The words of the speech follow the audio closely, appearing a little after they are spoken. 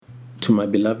To my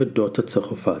beloved daughter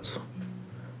Tsegofatso,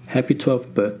 happy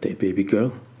 12th birthday, baby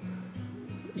girl.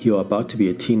 You are about to be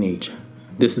a teenager.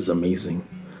 This is amazing.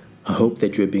 I hope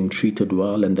that you're being treated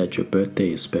well and that your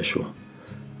birthday is special.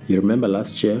 You remember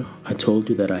last year, I told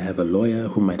you that I have a lawyer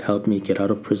who might help me get out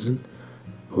of prison?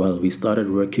 Well, we started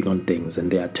working on things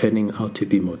and they are turning out to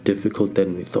be more difficult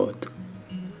than we thought.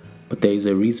 But there is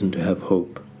a reason to have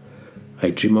hope. I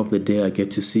dream of the day I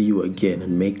get to see you again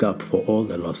and make up for all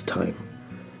the lost time.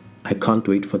 I can't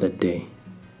wait for that day.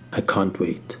 I can't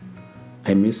wait.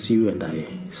 I miss you and I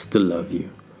still love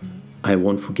you. I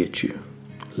won't forget you.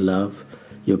 Love,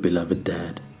 your beloved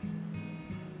dad.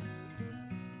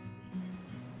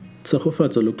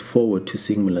 Tsegofatso looked forward to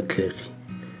seeing Molatlegi.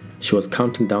 She was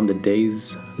counting down the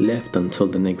days left until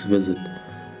the next visit.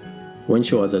 When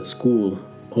she was at school,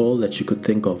 all that she could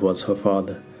think of was her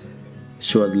father.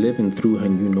 She was living through her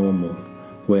new normal,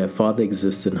 where her father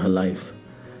exists in her life.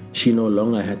 She no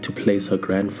longer had to place her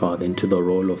grandfather into the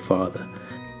role of father.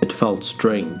 It felt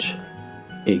strange,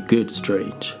 a good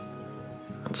strange.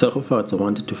 Tsegofatso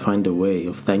wanted to find a way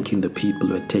of thanking the people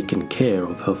who had taken care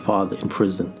of her father in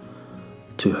prison.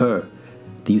 To her,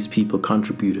 these people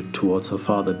contributed towards her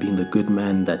father being the good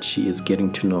man that she is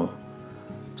getting to know.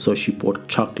 So she bought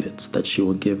chocolates that she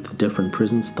will give the different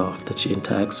prison staff that she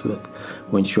interacts with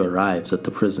when she arrives at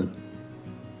the prison.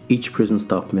 Each prison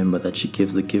staff member that she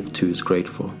gives the gift to is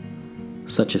grateful.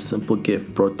 Such a simple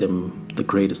gift brought them the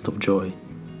greatest of joy.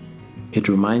 It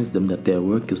reminds them that their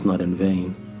work is not in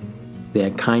vain.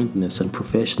 Their kindness and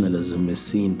professionalism is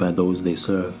seen by those they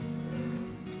serve.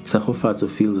 Tsegofatso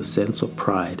feels a sense of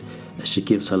pride as she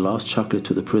gives her last chocolate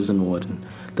to the prison warden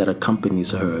that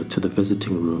accompanies her to the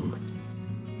visiting room.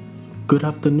 "Good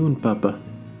afternoon, Papa,"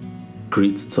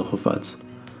 greets Tsegofatso.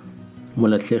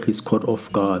 Molatlegi is caught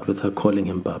off guard with her calling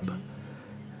him Papa.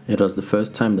 It was the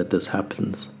first time that this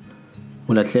happens.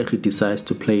 Molatlegi decides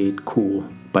to play it cool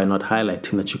by not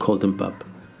highlighting that she called him Papa.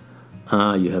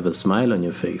 "Ah, you have a smile on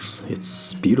your face.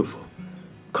 It's beautiful,"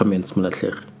 comments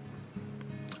Molatlegi.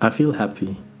 "I feel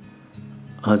happy.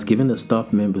 I was given the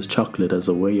staff members chocolate as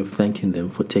a way of thanking them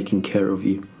for taking care of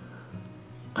you.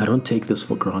 I don't take this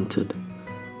for granted.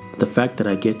 The fact that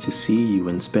I get to see you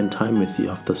and spend time with you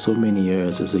after so many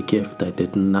years is a gift I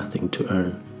did nothing to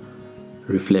earn,"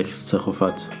 reflects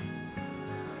Tsegofatso.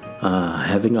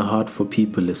 Having a heart for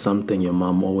people is something your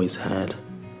mom always had.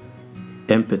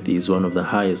 Empathy is one of the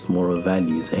highest moral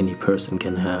values any person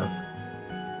can have.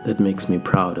 That makes me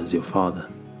proud as your father,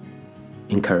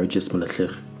 encourages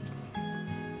Molatlegi.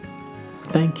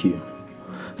 "Thank you.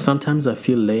 Sometimes I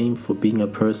feel lame for being a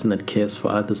person that cares for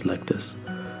others like this.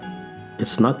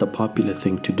 It's not the popular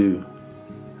thing to do,"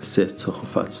 says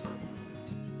Tsegofatso.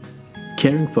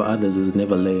 "Caring for others is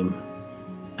never lame.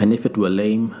 And if it were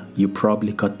lame, you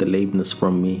probably got the lameness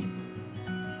from me.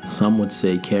 Some would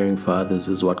say caring for others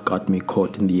is what got me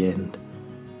caught in the end,"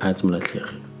 adds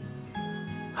Molatlegi.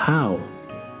 "How?"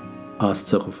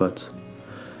 asks Tsegofatso.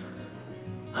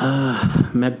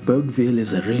 Macbergville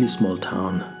is a really small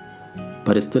town,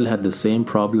 but it still had the same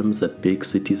problems that big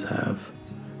cities have.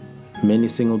 Many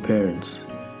single parents,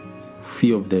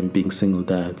 few of them being single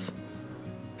dads.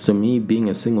 So me being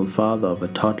a single father of a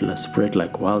toddler spread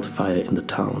like wildfire in the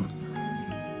town.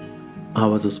 I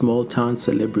was a small town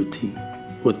celebrity,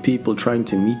 with people trying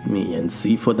to meet me and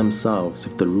see for themselves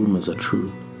if the rumors are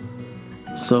true.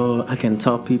 So I can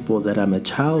tell people that I'm a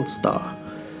child star,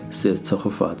 says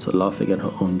Tsegofatso, laughing at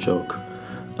her own joke.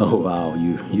 "Oh wow,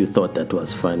 you thought that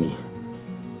was funny,"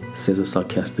 says a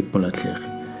sarcastic Molatlegi.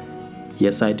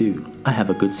 "Yes, I do. I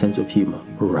have a good sense of humor,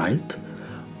 right?"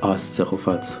 asks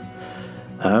Tsegofatso.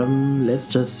 Let's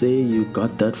just say you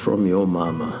got that from your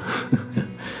mama,"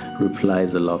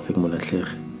 replies a laughing Molatlegi.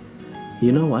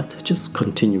 "You know what? Just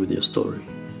continue with your story."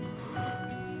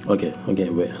 Okay,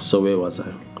 where was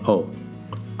I? Oh,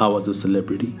 I was a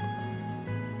celebrity.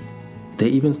 They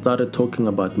even started talking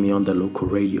about me on the local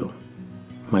radio.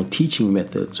 My teaching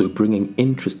methods were bringing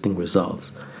interesting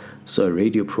results, so a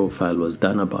radio profile was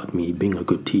done about me being a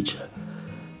good teacher.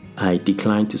 I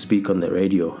declined to speak on the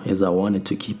radio as I wanted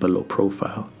to keep a low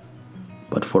profile.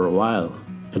 But for a while,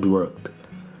 it worked,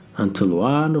 until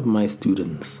one of my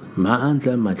students,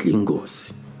 Maandla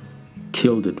Matlingosi,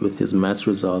 killed it with his maths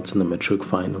results in the matric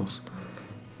finals.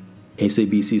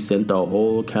 SABC sent our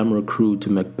whole camera crew to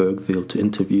Macbergville to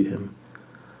interview him.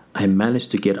 I managed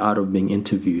to get out of being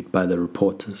interviewed by the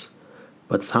reporters,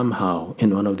 but somehow,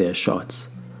 in one of their shots,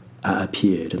 I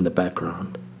appeared in the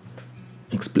background,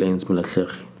 explains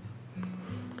Molatlegi.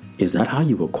 "Is that how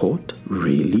you were caught?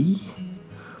 Really?"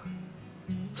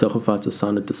 Tsegofatso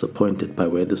sounded disappointed by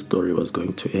where the story was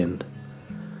going to end.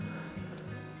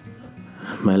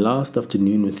 My last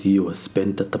afternoon with you was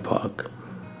spent at the park.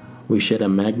 We shared a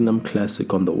Magnum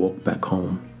Classic on the walk back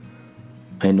home.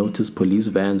 I noticed police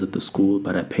vans at the school,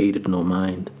 but I paid it no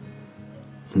mind.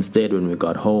 Instead, when we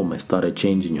got home, I started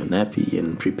changing your nappy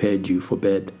and prepared you for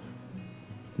bed.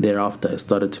 Thereafter, I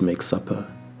started to make supper.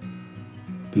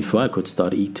 Before I could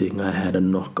start eating, I had a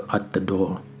knock at the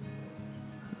door.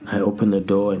 I opened the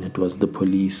door and it was the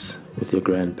police with your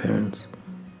grandparents.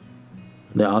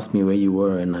 They asked me where you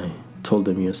were and I told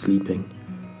them you were sleeping.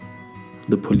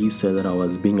 The police said that I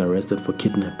was being arrested for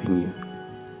kidnapping you.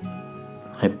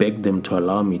 I begged them to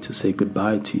allow me to say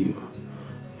goodbye to you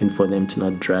and for them to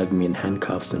not drag me in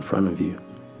handcuffs in front of you.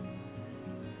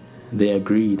 They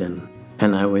agreed and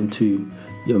I went to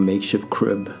your makeshift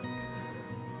crib,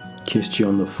 kissed you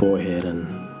on the forehead and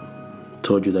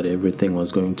told you that everything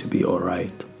was going to be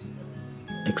alright,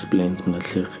 explains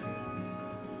Mlatlekhi.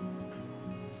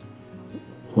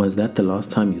 Was that the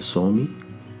last time you saw me?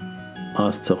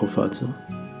 Asked Tshegofatso.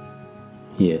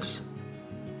 Yes.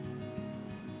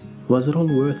 Was it all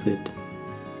worth it?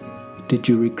 Did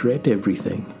you regret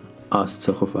everything? Asked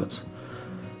Tshegofatso.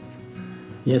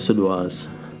 Yes, it was.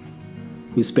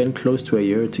 We spent close to a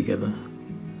year together.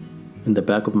 In the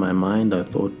back of my mind, I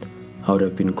thought I would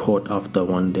have been caught after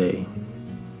one day.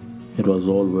 It was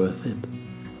all worth it.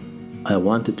 I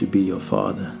wanted to be your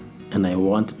father, and I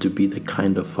wanted to be the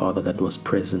kind of father that was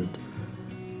present,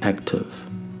 active,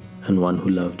 and one who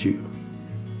loved you.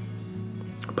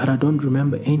 But I don't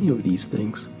remember any of these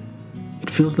things. It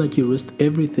feels like you risked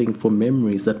everything for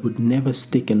memories that would never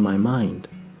stick in my mind,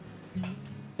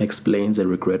 explains a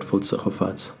regretful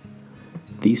Tshegofatso.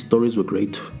 These stories were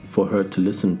great for her to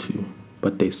listen to,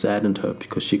 but they saddened her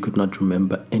because she could not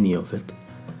remember any of it.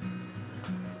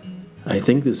 I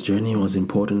think this journey was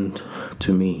important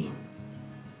to me.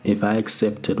 If I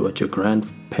accepted what your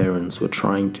grandparents were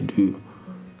trying to do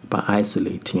by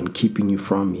isolating and keeping you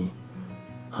from me,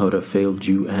 I would have failed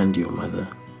you and your mother.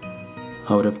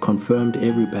 I would have confirmed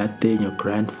every bad thing your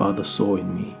grandfather saw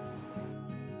in me.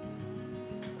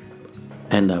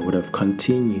 And I would have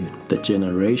continued the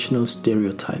generational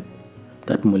stereotype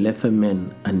that Molefe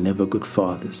men are never good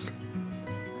fathers,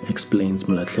 explains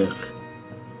Mlatlekhi.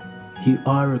 You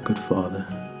are a good father,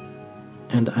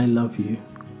 and I love you.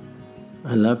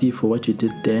 I love you for what you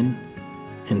did then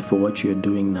and for what you are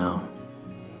doing now,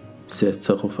 says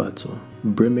Tshegofatso,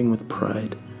 brimming with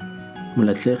pride.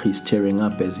 Mlatlekhi is tearing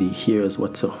up as he hears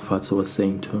what Tshegofatso was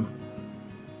saying to him.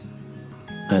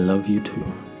 I love you too,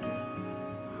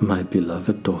 my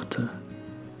beloved daughter,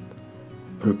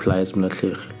 replies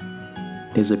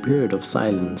Mlatlekhi. There's a period of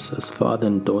silence as father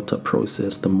and daughter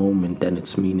process the moment and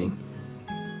its meaning.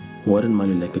 Warden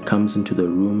Maluleke comes into the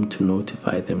room to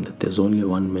notify them that there's only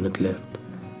 1 minute left.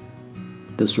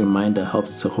 This reminder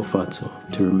helps Tshegofatso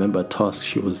to remember a task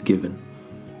she was given.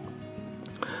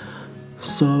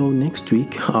 So next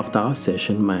week, after our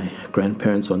session, my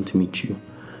grandparents want to meet you,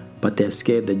 but they're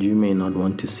scared that you may not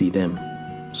want to see them.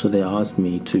 So they asked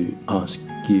me to ask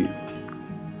you.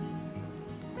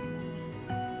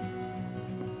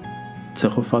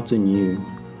 Tshegofatso knew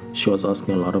she was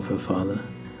asking a lot of her father,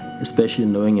 especially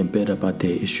knowing a bit about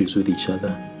their issues with each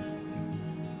other.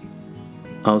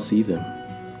 I'll see them,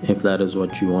 if that is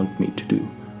what you want me to do,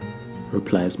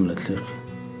 replies Mlatlekhi.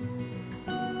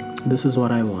 This is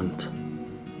what I want.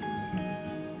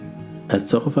 As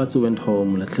Tshegofatso went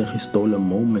home, Mlatlekhi stole a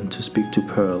moment to speak to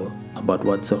Pearl about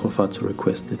what Tshegofatso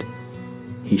requested.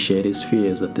 He shared his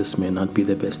fears that this may not be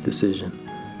the best decision,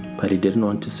 but he didn't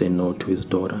want to say no to his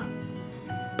daughter.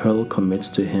 Pearl commits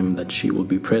to him that she will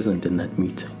be present in that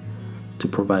meeting to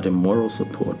provide him moral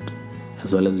support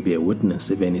as well as be a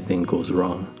witness if anything goes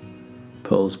wrong.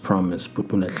 Pearl's promise put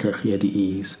Mlatlekhi at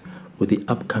ease with the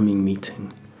upcoming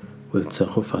meeting with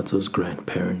Tshegofatso's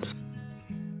grandparents.